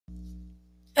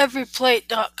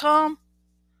Everyplate.com.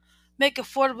 Make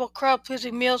affordable,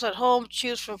 crowd-pleasing meals at home.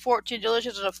 Choose from 14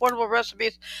 delicious and affordable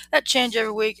recipes that change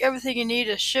every week. Everything you need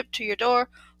is shipped to your door.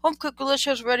 Home-cooked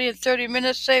delicious, ready in 30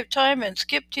 minutes. Save time and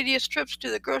skip tedious trips to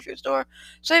the grocery store.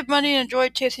 Save money and enjoy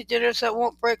tasty dinners that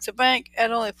won't break the bank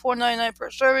at only $4.99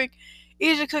 per serving.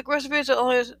 Easy-to-cook recipes at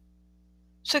only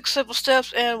 6 simple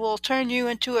steps and will turn you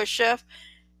into a chef.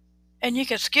 And you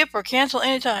can skip or cancel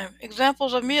anytime.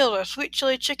 Examples of meals are sweet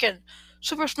chili chicken,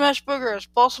 super smash burgers,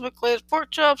 balsamic glazed pork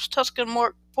chops, Tuscan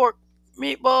pork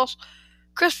meatballs,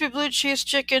 crispy blue cheese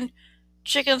chicken,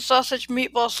 chicken sausage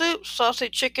meatball soup, saucy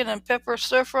chicken and pepper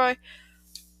stir fry,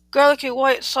 garlicky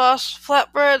white sauce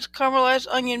flatbreads, caramelized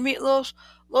onion meatloaves,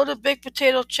 loaded baked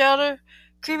potato chowder,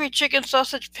 creamy chicken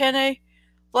sausage penne,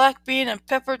 black bean and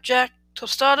pepper jack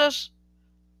tostadas,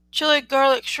 chili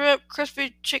garlic shrimp,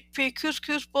 crispy chickpea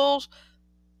couscous bowls.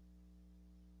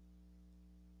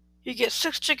 You get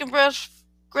 6 chicken breasts,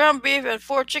 ground beef, and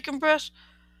 4 chicken breasts.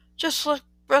 Just select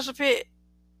recipe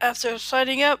after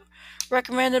signing up.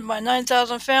 Recommended by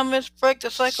 9,000 families. Break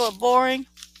the cycle of boring.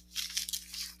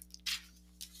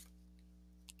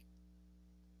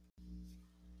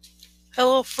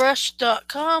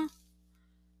 HelloFresh.com.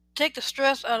 Take the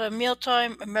stress out of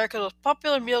mealtime. America's most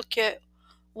popular meal kit.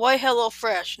 Why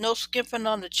HelloFresh? No skimping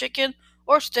on the chicken,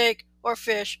 or steak, or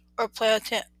fish, or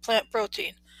plant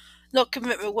protein. No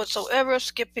commitment whatsoever.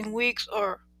 Skipping weeks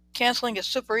or canceling is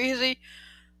super easy.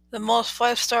 The most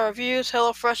 5-star reviews.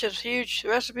 HelloFresh's huge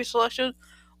recipe selection.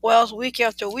 Wows week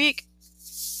after week.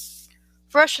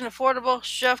 Fresh and affordable.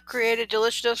 Chef-created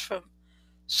deliciousness from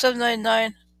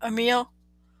 $7.99 a meal.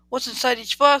 What's inside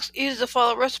each box? Easy to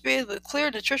follow recipes with clear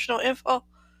nutritional info.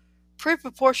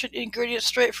 Pre-proportioned ingredients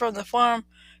straight from the farm.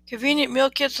 Convenient meal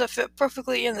kits that fit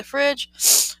perfectly in the fridge.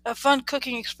 A fun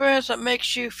cooking experience that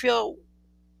makes you feel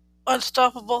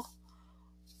unstoppable.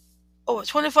 Over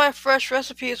 25 fresh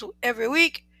recipes every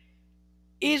week.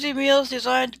 Easy meals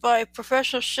designed by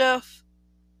professional chef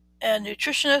and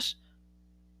nutritionist.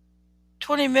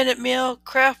 20-minute meal,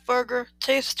 craft burger,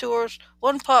 taste tours,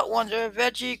 one-pot wonder,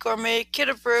 veggie, gourmet, kit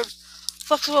approved,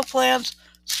 flexible plans,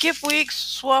 skip weeks,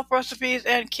 swap recipes,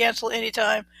 and cancel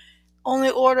anytime. Only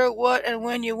order what and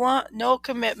when you want, no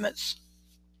commitments.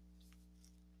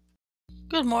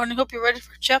 Good morning, hope you're ready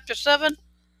for Chapter 7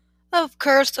 of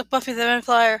Cursed of Buffy the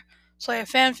Vampire Slayer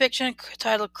fanfiction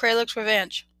titled Krallick's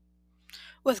Revenge.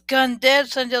 With Gunn dead,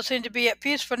 Sunnydale seemed to be at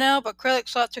peace for now, but Krallick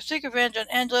sought to seek revenge on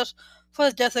Angelus for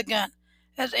the death of Gunn.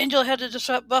 As Angel had to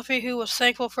disrupt Buffy, who was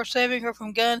thankful for saving her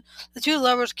from Gunn, the two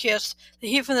lovers kissed. The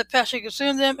heat from the passion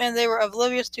consumed them, and they were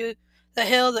oblivious to the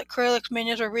hell that Krallick's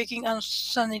minions were wreaking on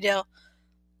Sunnydale.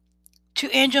 To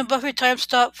Angel and Buffy, time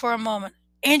stopped for a moment.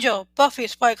 "Angel! Buffy!"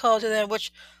 Spike called to them,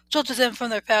 which jolted them from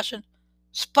their passion.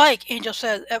 "Spike!" Angel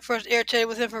said, at first irritated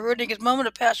with him for ruining his moment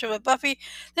of passion with Buffy,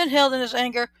 then held in his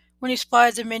anger when he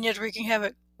spied the minions wreaking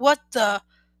havoc. "What the—"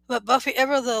 But Buffy,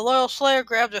 ever the loyal Slayer,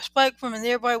 grabbed a spike from a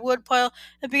nearby wood pile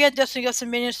and began dusting off the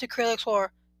minions to Krallick's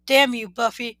horror. "Damn you,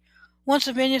 Buffy!" Once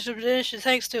the minions were diminished,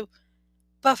 thanks to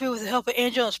Buffy with the help of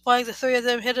Angel and Spike, the three of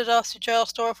them headed off to Giles'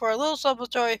 store for a little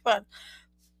celebratory fun.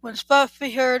 When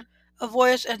Buffy heard a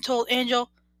voice and told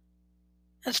Angel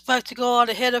and Spike to go on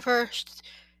ahead of her,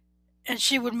 and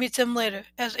she would meet them later.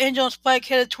 As Angel and Spike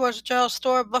headed towards Giles'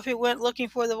 store, Buffy went looking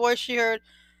for the voice she heard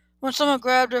when someone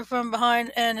grabbed her from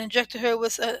behind and injected her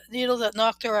with a needle that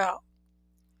knocked her out.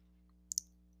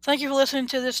 Thank you for listening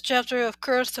to this chapter of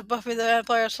Cursed of Buffy the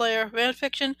Vampire Slayer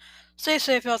fanfiction. Stay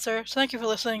safe out there. Thank you for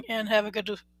listening, and have a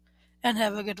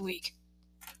good week.